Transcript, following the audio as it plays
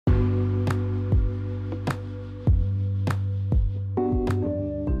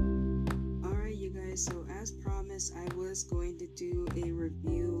is going to do a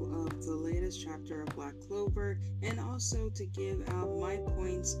review of the latest chapter of Black Clover and also to give out my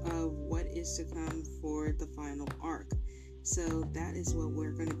points of what is to come for the final arc. So that is what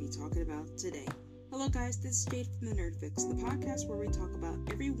we're going to be talking about today. Hello guys, this is Jade from the Nerd Fix, the podcast where we talk about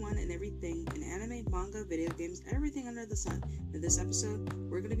everyone and everything in anime, manga, video games, and everything under the sun. In this episode,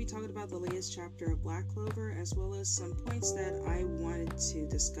 we're going to be talking about the latest chapter of Black Clover, as well as some points that I wanted to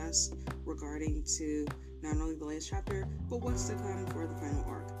discuss regarding to not only the latest chapter, but what's to come for the final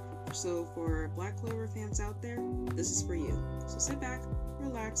arc. So for Black Clover fans out there, this is for you. So sit back,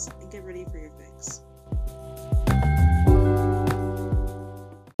 relax, and get ready for your fix.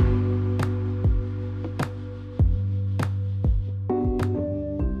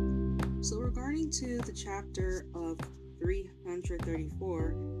 To the chapter of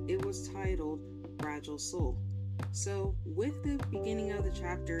 334, it was titled Fragile Soul. So with the beginning of the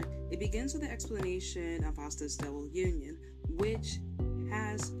chapter, it begins with the explanation of Asta's Devil Union, which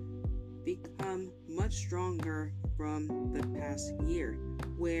has become much stronger from the past year,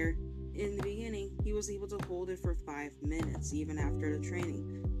 where in the beginning he was able to hold it for 5 minutes even after the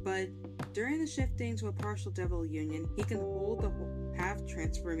training, but during the shifting to a partial Devil Union, he can hold the half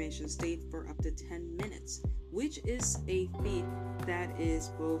transformation state for up to 10 minutes, which is a feat that is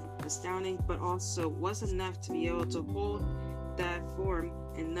both astounding but also was enough to be able to hold that form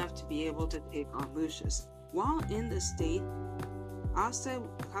enough to be able to take on Lucius. While in this state, Asta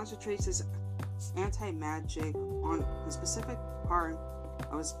concentrates his anti-magic on a specific part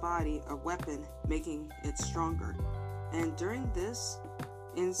of his body, a weapon, making it stronger. And during this,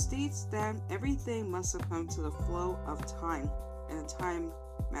 it states that everything must succumb to the flow of time and time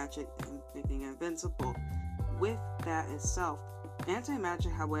magic and making it invincible. With that itself,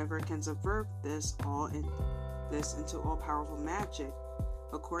 anti-magic, however, can subvert this into all-powerful magic,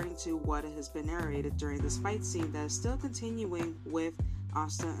 according to what has been narrated during this fight scene that is still continuing with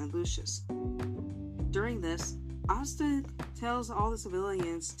Asta and Lucius. During this, Asta tells all the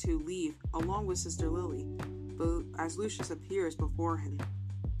civilians to leave along with Sister Lily, but as Lucius appears before him.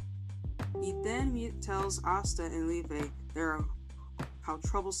 He then tells Asta and Leve how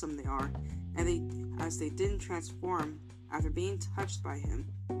troublesome they are, and as they didn't transform after being touched by him.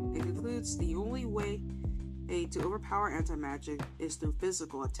 It concludes the only way to overpower anti-magic is through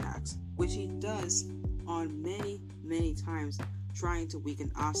physical attacks, which he does on many times, trying to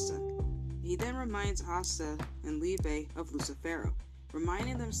weaken Asta. He then reminds Asta and Leve of Lucifero,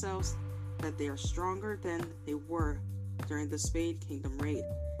 reminding themselves that they are stronger than they were during the Spade Kingdom raid.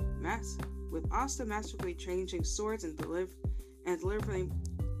 With Asta masterfully changing swords and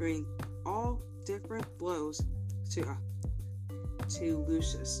delivering all different blows to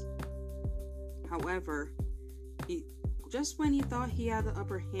Lucius. However, just when he thought he had the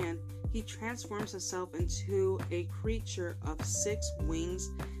upper hand, he transforms himself into a creature of 6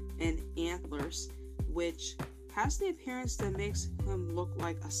 wings and antlers, which has the appearance that makes him look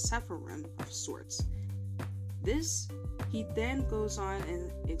like a Sephirim of sorts. He then goes on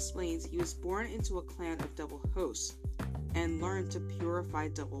and explains he was born into a clan of double hosts and learned to purify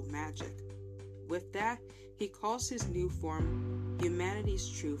double magic. With that, he calls his new form humanity's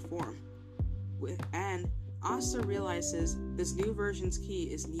true form. And Asta realizes this new version's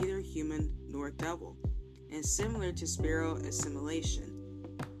key is neither human nor devil, and similar to Spiro assimilation.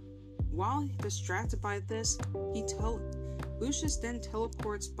 While distracted by this, Lucius then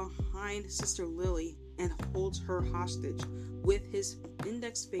teleports behind Sister Lily and holds her hostage with his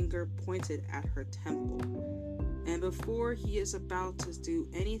index finger pointed at her temple. And before he is about to do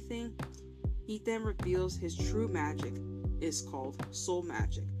anything, he then reveals his true magic is called soul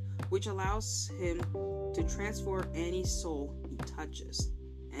magic, which allows him to transform any soul he touches.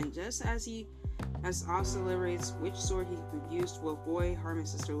 And just as Asta liberates which sword he could use to avoid harming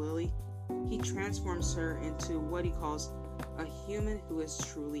Sister Lily, he transforms her into what he calls a human who is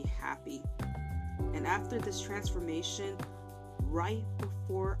truly happy. And after this transformation, right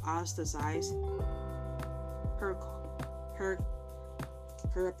before Asta's eyes, her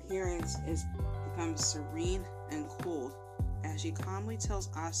appearance becomes serene and cold as she calmly tells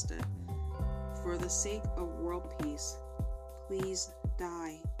Asta, "For the sake of world peace, please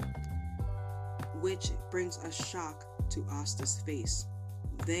die," which brings a shock to Asta's face.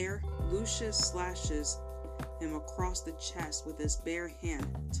 There, Lucius slashes him across the chest with his bare hand,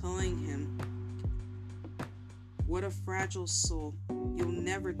 telling him, "What a fragile soul. You'll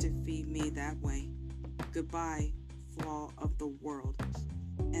never defeat me that way. Goodbye, flaw of the world."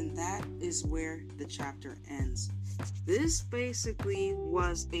 And that is where the chapter ends. This basically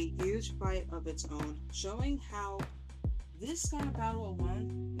was a huge fight of its own, showing how this kind of battle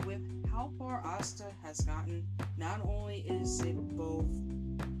alone, with how far Asta has gotten, not only is it both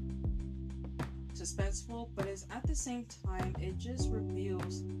suspenseful, but is at the same time, it just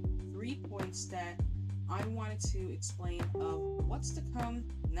reveals 3 points that I wanted to explain of what's to come,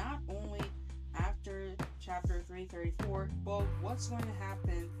 not only after chapter 334, but what's going to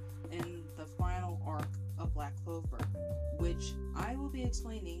happen in the final arc of Black Clover, which I will be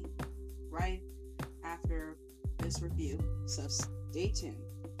explaining right after this review, so stay tuned.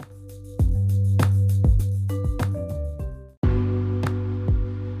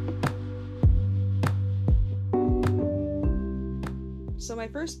 So my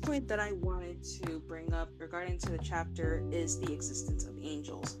first point that I wanted to bring up regarding to the chapter is the existence of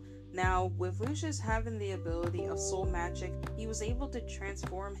angels. Now, with Lucius having the ability of soul magic, he was able to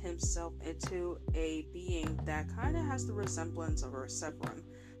transform himself into a being that kind of has the resemblance of a Sephirim.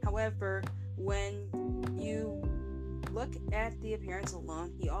 However, when you look at the appearance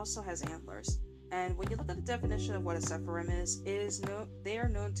alone, he also has antlers. And when you look at the definition of what a Sephirim is they are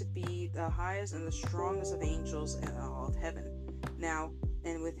known to be the highest and the strongest of angels in all of heaven. Now,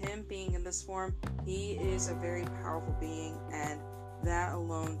 and with him being in this form, he is a very powerful being, and that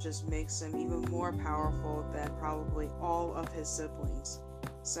alone just makes him even more powerful than probably all of his siblings.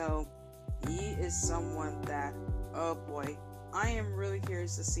 So, he is someone that, oh boy, I am really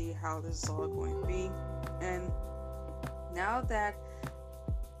curious to see how this is all going to be. And now that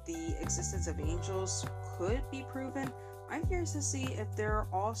the existence of angels could be proven, I'm curious to see if there are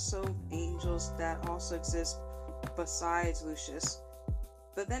also angels that also exist besides Lucius.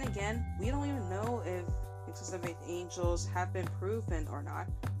 But then again, we don't even know if existence of angels have been proven or not,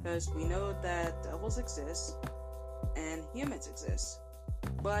 because we know that devils exist and humans exist,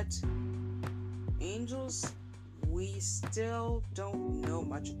 but angels we still don't know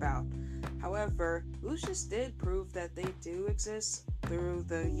much about. However, Lucius did prove that they do exist through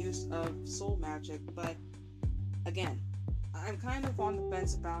the use of soul magic, but again, I'm kind of on the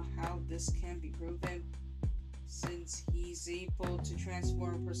fence about how this can be proven, since he's able to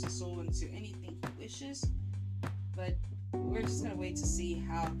transform a person's soul into anything he wishes. But we're just going to wait to see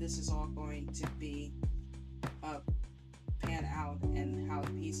how this is all going to be pan out and how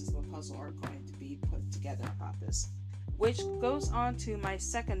the pieces of the puzzle are going to be put together about this. Which goes on to my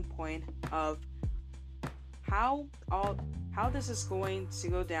second point of how this is going to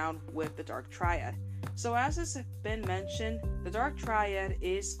go down with the Dark Triad. So as has been mentioned, the Dark Triad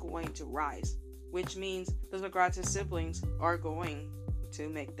is going to rise, which means the Zagrata siblings are going to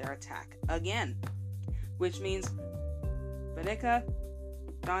make their attack again, which means Venica,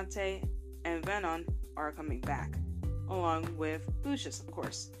 Dante, and Venon are coming back, along with Lucius, of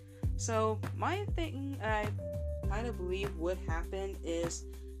course. So my thing I kind of believe would happen is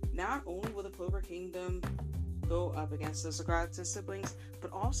not only will the Clover Kingdom go up against the Zagrata siblings, but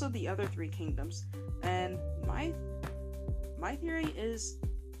also the other 3 kingdoms. And my theory is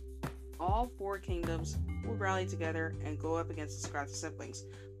all 4 kingdoms will rally together and go up against the Zagrata siblings.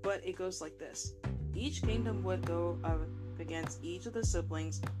 But it goes like this. Each kingdom would go up against each of the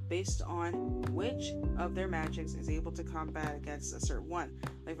siblings based on which of their magics is able to combat against a certain one.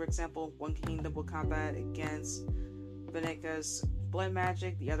 Like, for example, one kingdom will combat against Venica's blood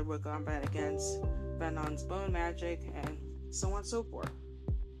magic, the other will combat against Venon's bone magic, and so on and so forth.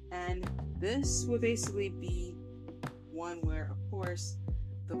 And this would basically be one where, of course,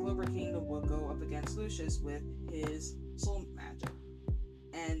 the Clover Kingdom will go up against Lucius with his soul magic.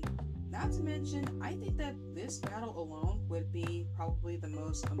 And not to mention, I think that this battle alone would be probably the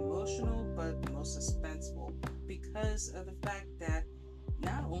most emotional, but the most suspenseful, because of the fact that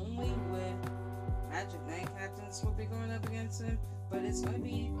not only would Magic Knight Captains will be going up against him, but it's going to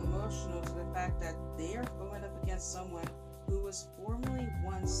be emotional to the fact that they are going up against someone who was formerly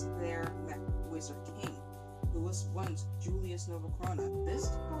once their Wizard King, who was once Julius Novacrona. This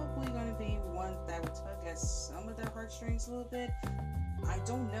is probably going to be one that would tug at some of their heartstrings a little bit. I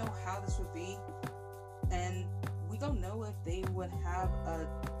don't know how this would be, and we don't know if they would have a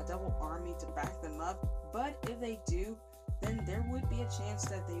double army to back them up, but if they do, then there would be a chance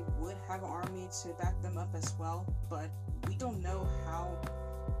that they would have an army to back them up as well, but we don't know how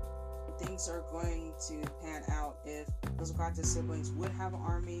things are going to pan out, if those Zagrata siblings would have an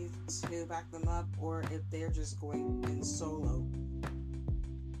army to back them up, or if they're just going in solo.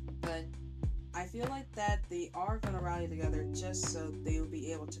 But I feel like that they are going to rally together just so they will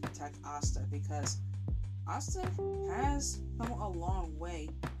be able to protect Asta, because Asta has come a long way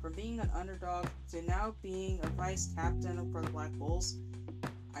from being an underdog to now being a vice captain for the Black Bulls.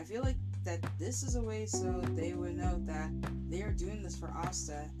 I feel like that this is a way so they would know that they are doing this for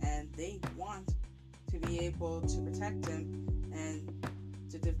Asta and they want to be able to protect him and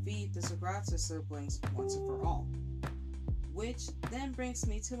to defeat the Sagrada siblings once and for all. Which then brings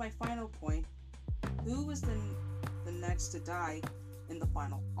me to my final point. Who was the next to die in the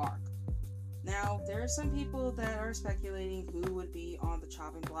final arc? Now, there are some people that are speculating who would be on the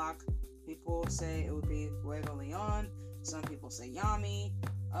chopping block. People say it would be Fuego Leon. Some people say Yami.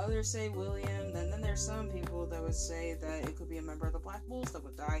 Others say William. And then there's some people that would say that it could be a member of the Black Bulls that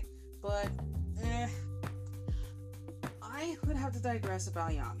would die. But, I would have to digress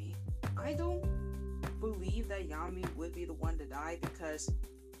about Yami. I don't believe that Yami would be the one to die because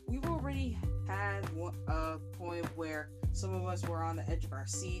we've already had a point where some of us were on the edge of our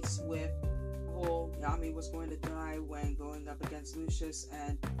seats with the whole Yami was going to die when going up against Lucius,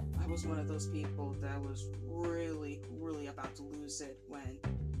 and I was one of those people that was really, really about to lose it when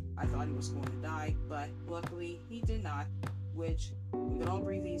I thought he was going to die, but luckily he did not, which we could all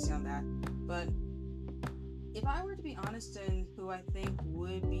breathe easy on that. But if I were to be honest in who I think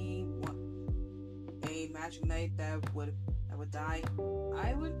would be a Magic Knight that would die,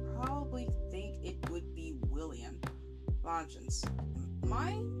 I would probably think it would be William Vengeance.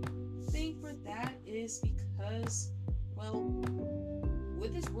 My thing for that is because, well,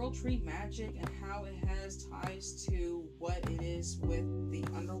 with this World Tree magic and how it has ties to what it is with the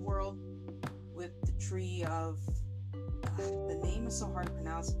underworld, with the tree of the name is so hard to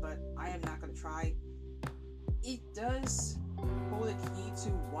pronounce, but I am not going to try. It does hold a key to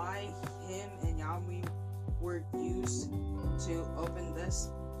why him and Yami were used to open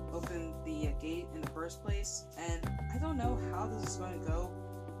the gate in the first place, and I don't know how this is going to go,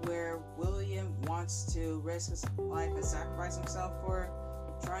 where William wants to risk his life and sacrifice himself for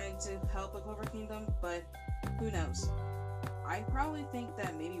trying to help the Clover Kingdom, but who knows. I probably think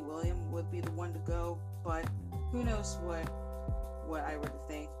that maybe William would be the one to go, but who knows what I were to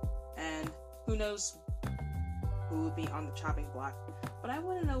think, and who knows who would be on the chopping block. But I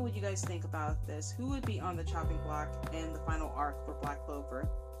want to know what you guys think about this. Who would be on the chopping block in the final arc for Black Clover?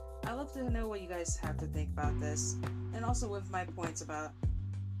 I'd love to know what you guys have to think about this, and also with my points about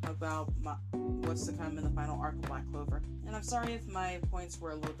what's to come in the final arc of Black Clover. And I'm sorry if my points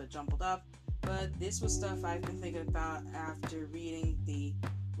were a little bit jumbled up, but this was stuff I've been thinking about after reading the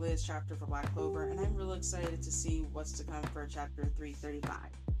latest chapter for Black Clover, and I'm really excited to see what's to come for chapter 335.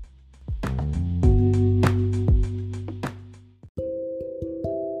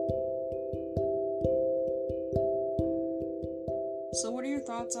 So what are your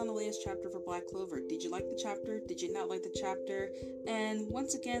thoughts on the latest chapter for Black Clover? Did you like the chapter? Did you not like the chapter? And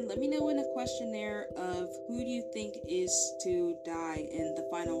once again, let me know in a questionnaire of who do you think is to die in the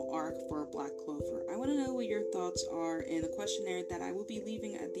final arc for Black Clover. I want to know what your thoughts are in the questionnaire that I will be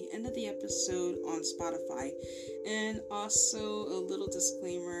leaving at the end of the episode on Spotify. And also a little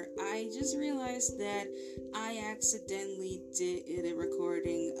disclaimer, I just realized that I accidentally did a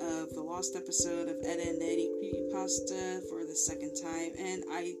recording of the lost episode of Ed and Eddie Creepypasta for the second time, and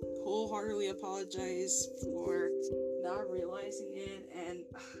I wholeheartedly apologize for not realizing it, and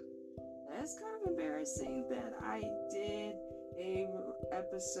that's kind of embarrassing that I did a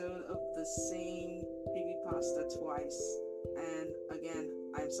episode of the same creepypasta twice. And again,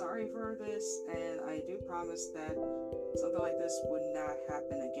 I'm sorry for this, and I do promise that something like this would not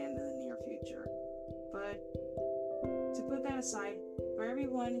happen again in the near future. But to put that aside, for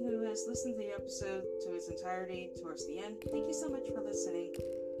everyone who has listened to the episode to its entirety towards the end, thank you so much for listening.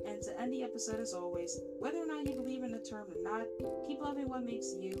 And to end the episode, as always, whether or not you believe in the term or not, keep loving what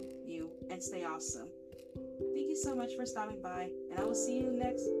makes you, you, and stay awesome. Thank you so much for stopping by, and I will see you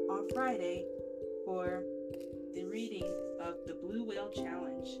next on Friday for the reading of the Blue Whale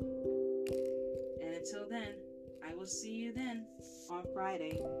Challenge. And until then, I will see you then on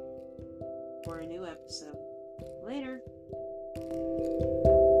Friday for a new episode. Later!